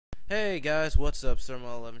Hey guys, what's up?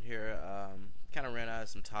 Sermo11 here. Kind of ran out of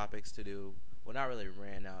some topics to do. Well, not really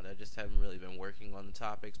ran out. I just haven't really been working on the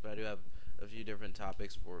topics, but I do have a few different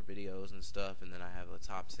topics for videos and stuff, and then I have a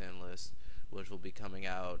top 10 list, which will be coming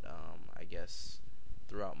out, I guess,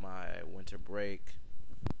 throughout my winter break.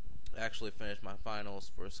 I actually finished my finals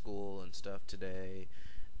for school and stuff today,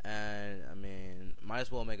 and I mean, might as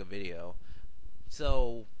well make a video.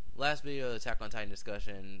 So, last video, Attack on Titan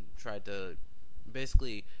discussion, tried to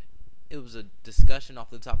basically it was a discussion off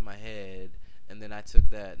the top of my head, and then I took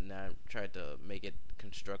that and I tried to make it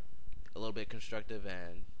a little bit constructive,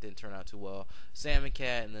 and didn't turn out too well. Salmon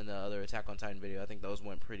Cat and then the other Attack on Titan video, I think those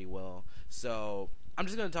went pretty well. So I'm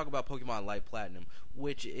just gonna talk about Pokemon Light Platinum,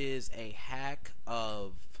 which is a hack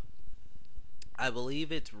of, I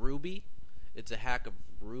believe it's Ruby. It's a hack of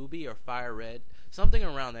Ruby or Fire Red, something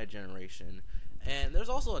around that generation. And there's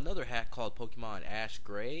also another hack called Pokemon Ash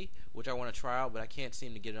Gray, which I want to try out, but I can't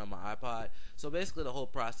seem to get it on my iPod. So basically the whole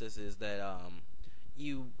process is that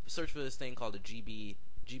you search for this thing called a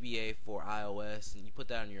GBA for iOS, and you put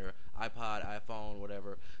that on your iPod, iPhone,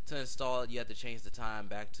 whatever. To install it, you have to change the time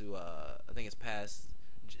back to, I think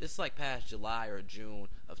it's like past July or June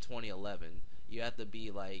of 2011. You have to be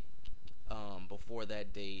like before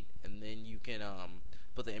that date, and then you can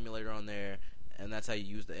put the emulator on there, and that's how you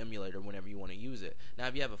use the emulator whenever you want to use it. Now,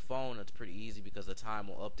 if you have a phone, it's pretty easy because the time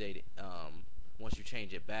will update it once you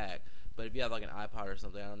change it back. But if you have like an iPod or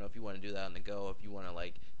something, I don't know if you want to do that on the go. If you want to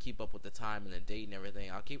like keep up with the time and the date and everything,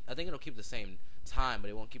 I think it'll keep the same time, but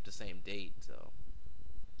it won't keep the same date. So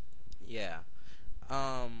yeah,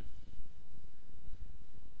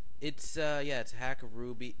 it's it's a hack of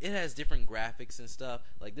Ruby. It has different graphics and stuff.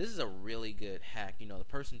 Like, this is a really good hack. You know, the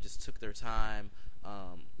person just took their time.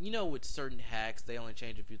 With certain hacks, they only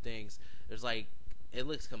change a few things. There's like, it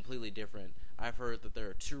looks completely different. I've heard that there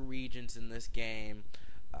are 2 regions in this game.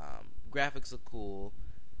 Graphics look cool.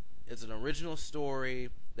 It's an original story.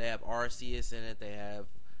 They have Arceus in it. They have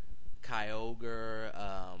Kyogre.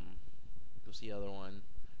 What's the other one?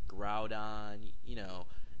 Groudon.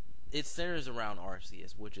 It centers around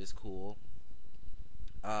Arceus, which is cool.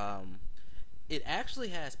 It actually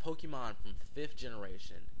has Pokemon from 5th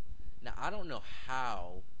generation. Now, I don't know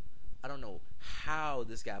how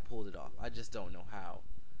this guy pulled it off. I just don't know how.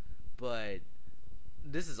 But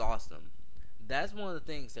this is awesome. That's one of the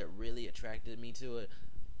things that really attracted me to it.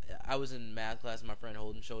 I was in math class and my friend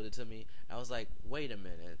Holden showed it to me. I was like, wait a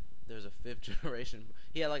minute. There's a 5th generation.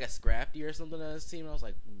 He had like a Scrafty or something on his team. And I was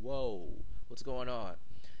like, whoa, what's going on?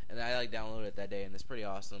 And I like downloaded it that day, and it's pretty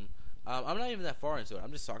awesome. I'm not even that far into it.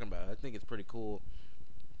 I'm just talking about it. I think it's pretty cool.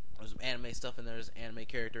 There's some anime stuff in there. There's an anime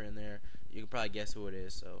character in there. You can probably guess who it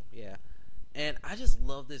is. So yeah, and I just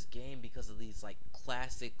love this game because of these like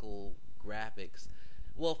classical graphics.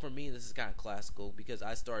 Well, for me, this is kind of classical because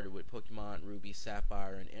I started with Pokemon Ruby,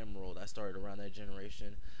 Sapphire, and Emerald. I started around that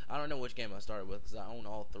generation. I don't know which game I started with because I own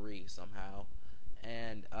all 3 somehow.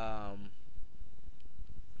 And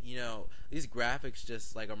these graphics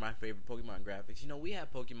just like are my favorite Pokemon graphics. We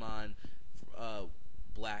have Pokemon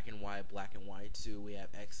Black and White 2. We have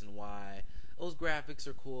X and Y. Those graphics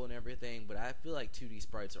are cool and everything, but I feel like 2D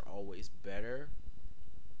sprites are always better.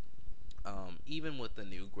 Even with the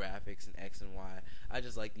new graphics in X and Y, I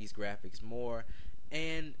just like these graphics more.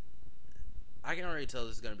 And I can already tell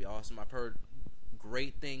this is going to be awesome. I've heard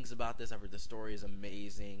great things about this. I've heard the story is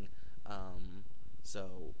amazing.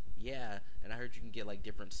 So yeah, and I heard you can get like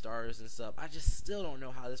different stars and stuff. I just still don't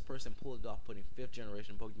know how this person pulled it off, putting 5th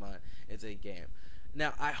generation Pokemon into a game.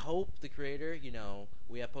 Now, I hope the creator,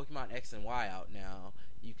 we have Pokemon X and Y out now.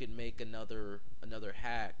 You can make another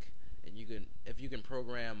hack, and if you can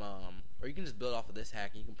program, or you can just build off of this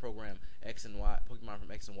hack, and you can program X and Y, Pokemon from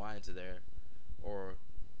X and Y into there, or,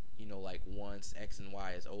 like once X and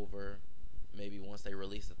Y is over, maybe once they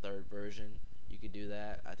release the 3rd version, you could do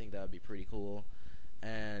that. I think that would be pretty cool.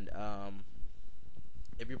 And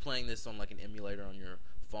if you're playing this on like an emulator on your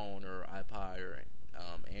phone or iPod or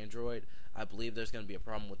Android, I believe there's going to be a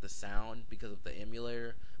problem with the sound because of the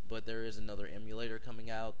emulator. But there is another emulator coming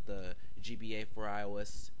out, the GBA for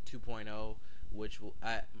iOS 2.0, which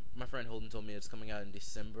my friend Holden told me it's coming out in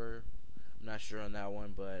December. I'm not sure on that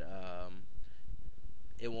one, but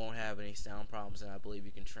it won't have any sound problems, and I believe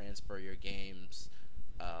you can transfer your games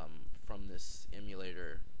from this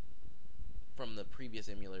emulator, from the previous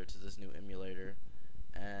emulator to this new emulator.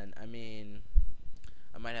 And I mean,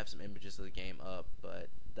 I might have some images of the game up, but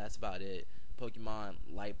that's about it. Pokemon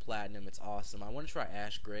Light Platinum, it's awesome. I want to try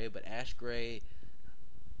Ash Gray, but Ash Gray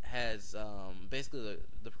has basically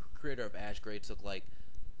the creator of Ash Gray took like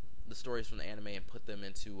the stories from the anime and put them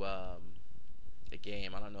into a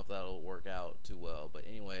game. I don't know if that'll work out too well, but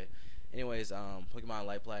anyway, anyways, Pokemon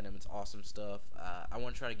Light Platinum, it's awesome stuff. I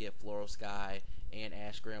want to try to get Floral Sky and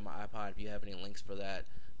Ash Gray on my iPod. If you have any links for that,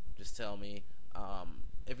 just tell me.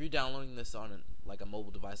 If you're downloading this on like a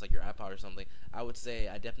mobile device like your iPod or something, I would say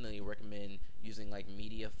I definitely recommend using like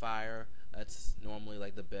MediaFire. That's normally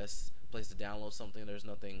like the best place to download something. There's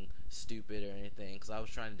nothing stupid or anything, because I was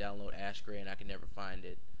trying to download Ash Gray and I could never find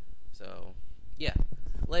it. So yeah,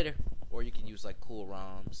 later. Or you can use like Cool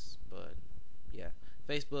ROMs, but yeah.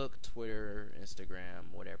 Facebook, Twitter,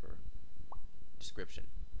 Instagram, whatever. Description.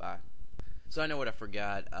 Bye. So I know what I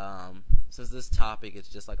forgot. Since this topic is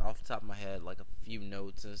just like off the top of my head, like a few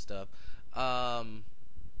notes and stuff.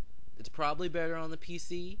 It's probably better on the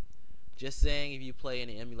PC. Just saying, if you play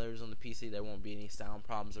any emulators on the PC, there won't be any sound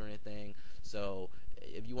problems or anything. So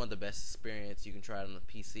if you want the best experience, you can try it on the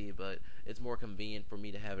PC. But it's more convenient for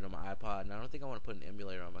me to have it on my iPod, and I don't think I want to put an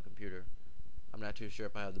emulator on my computer. I'm not too sure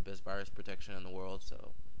if I have the best virus protection in the world.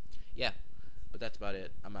 So yeah, but that's about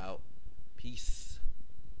it. I'm out. Peace.